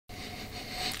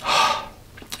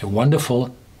a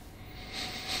wonderful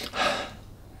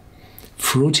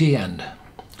fruity and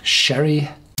sherry.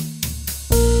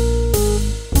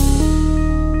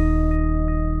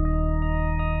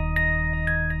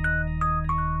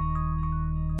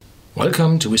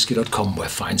 Welcome to Whisky.com, where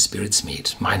fine spirits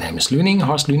meet. My name is Lüning,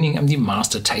 Horst Lüning. I'm the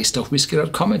master taster of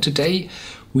Whisky.com, and today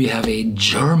we have a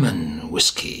German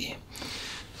whiskey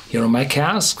here on my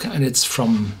cask, and it's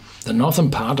from the northern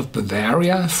part of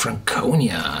Bavaria,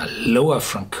 Franconia, Lower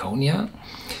Franconia,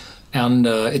 and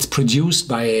it's produced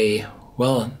by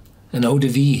an eau de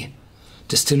vie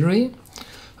distillery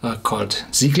called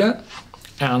Ziegler,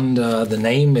 and the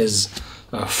name is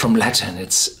from Latin,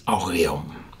 it's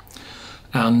Aureum.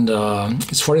 And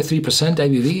it's 43%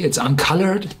 ABV, it's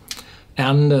uncolored,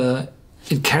 and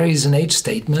it carries an age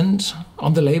statement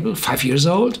on the label, 5 years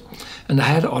old. And I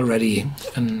had already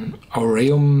an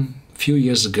Aureum a few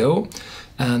years ago,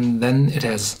 and then it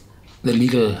has the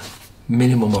legal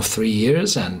minimum of 3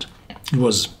 years, and it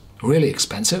was really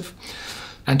expensive.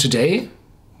 And today,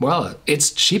 well,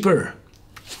 it's cheaper,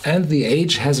 and the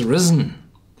age has risen.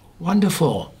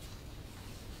 Wonderful.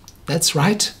 That's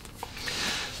right.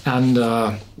 And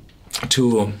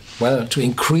to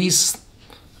increase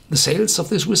the sales of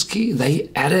this whiskey, they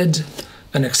added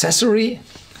an accessory,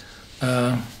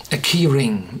 a key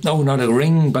ring. No, not a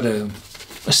ring, but a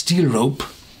steel rope.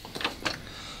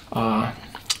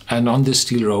 And on this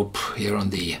steel rope here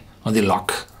on the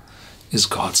lock is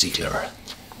called Ziegler.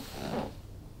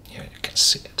 Here you can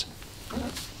see it.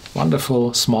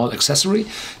 Wonderful small accessory.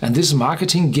 And this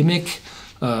marketing gimmick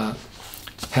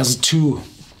has two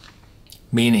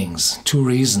meanings, two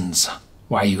reasons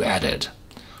why you add it.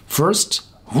 First,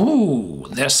 ooh,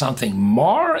 there's something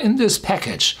more in this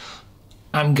package.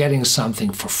 I'm getting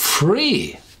something for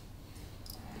free.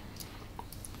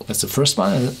 That's the first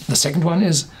one. And the second one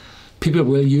is people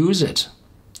will use it.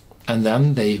 And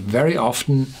then they very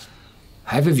often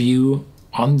have a view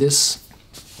on this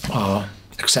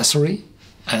accessory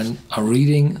and are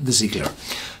reading the Ziegler,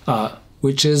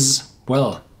 which is,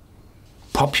 well,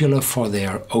 popular for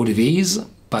their eau de vies,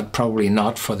 but probably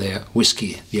not for their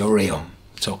whiskey, the Aureum.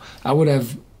 So I would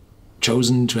have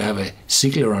chosen to have a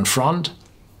Ziegler on front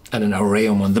and an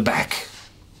Aureum on the back.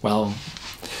 Well,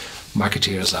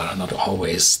 marketeers are not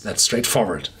always that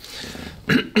straightforward.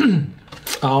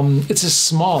 It's a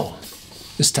small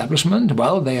establishment.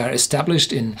 Well, they are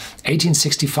established in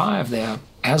 1865. They are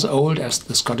as old as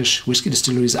the Scottish whiskey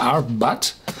distilleries are,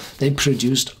 but they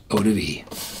produced eau de vie.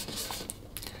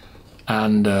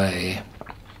 And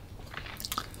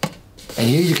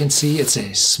here you can see it's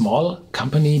a small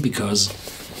company because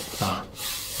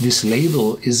this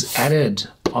label is added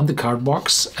on the card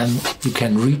box and you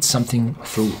can read something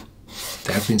through.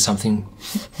 There has been something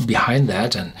behind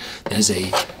that, and there's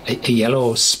a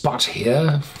yellow spot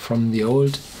here from the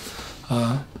old.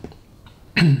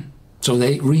 So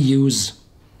they reuse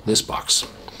this box.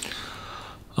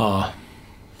 Not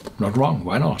wrong,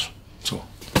 why not? So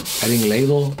adding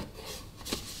label,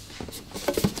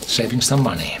 saving some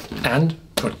money and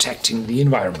protecting the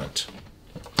environment.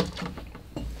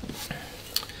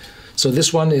 So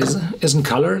this one isn't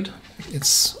colored,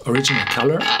 it's original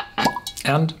color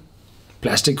and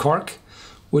plastic cork,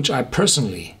 which I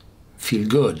personally feel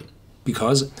good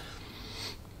because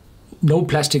no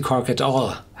plastic cork at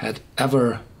all had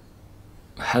ever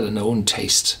had an own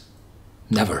taste,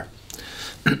 never.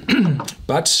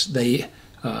 But they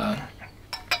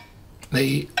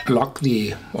lock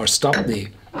or stop the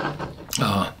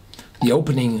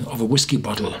opening of a whiskey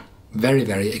bottle very,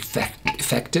 very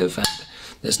effective, and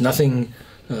there's nothing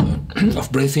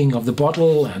of breathing of the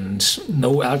bottle, and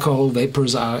no alcohol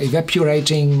vapors are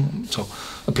evaporating. So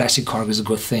a plastic cork is a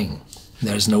good thing.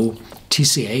 There's no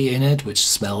TCA in it, which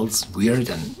smells weird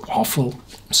and awful.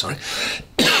 I'm sorry.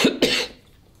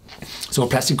 So a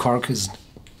plastic cork is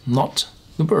not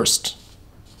the worst.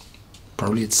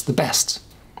 Probably it's the best.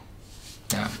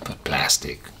 Yeah, but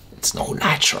plastic, it's no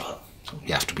natural. So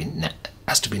you have to be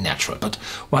has to be natural. But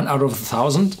 1 out of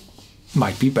 1,000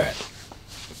 might be bad.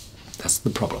 That's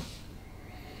the problem.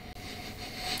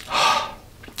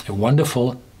 A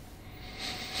wonderful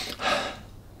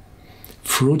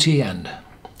fruity and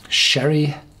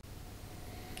sherry,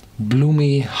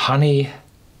 bloomy honey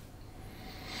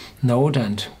note,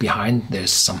 and behind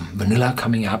there's some vanilla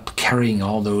coming up, carrying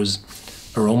all those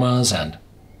aromas, and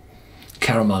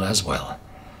caramel as well.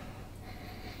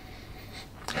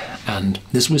 And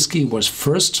this whiskey was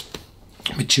first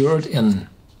matured in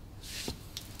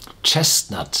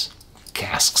chestnut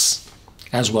casks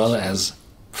as well as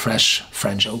fresh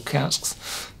French oak casks.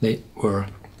 They were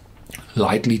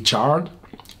lightly charred,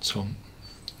 so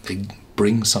they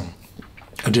bring some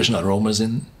additional aromas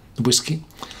in whiskey,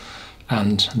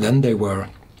 and then they were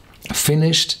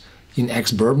finished in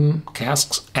ex-bourbon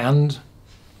casks and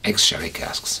ex-sherry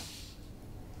casks.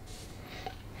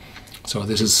 So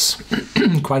this is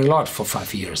quite a lot for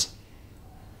 5 years.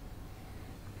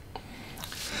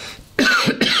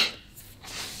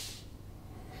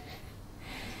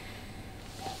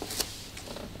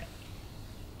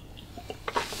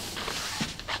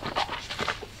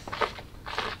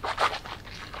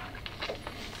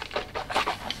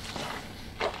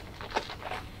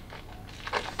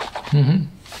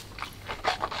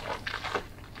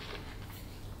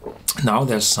 Now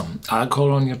there's some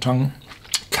alcohol on your tongue,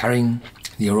 carrying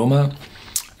the aroma,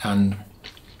 and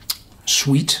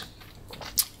sweet,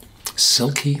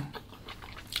 silky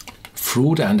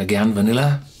fruit, and again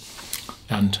vanilla,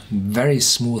 and very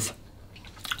smooth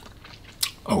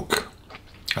oak.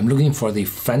 I'm looking for the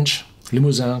French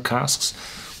Limousin casks,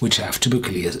 which have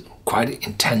typically a quite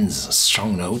intense,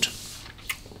 strong note,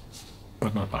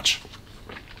 but not much.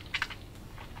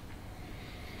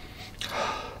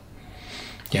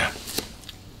 Yeah.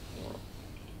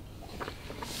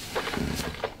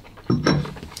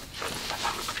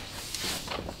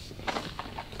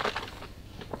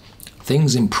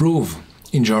 Things improve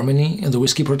in Germany in the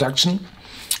whiskey production.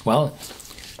 Well,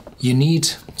 you need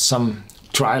some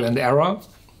trial and error,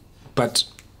 but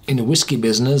in the whiskey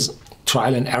business,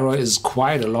 trial and error is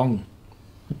quite a long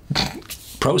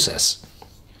process.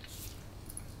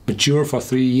 Mature for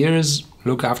 3 years,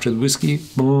 look after the whiskey.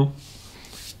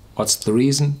 What's the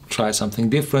reason? Try something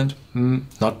different.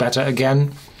 Not better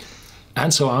again.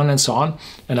 And so on and so on.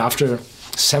 And after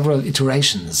several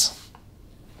iterations,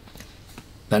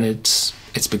 then it's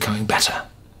becoming better.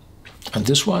 And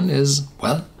this one is,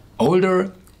 well,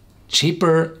 older,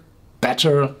 cheaper,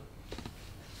 better.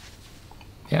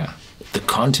 Yeah, the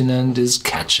continent is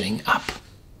catching up.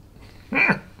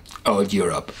 Old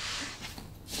Europe.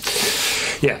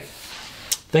 Yeah.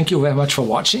 Thank you very much for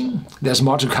watching. There's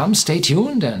more to come, stay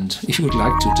tuned, and if you would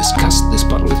like to discuss this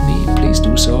bottle with me, please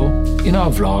do so in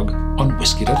our vlog on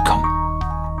Whisky.com.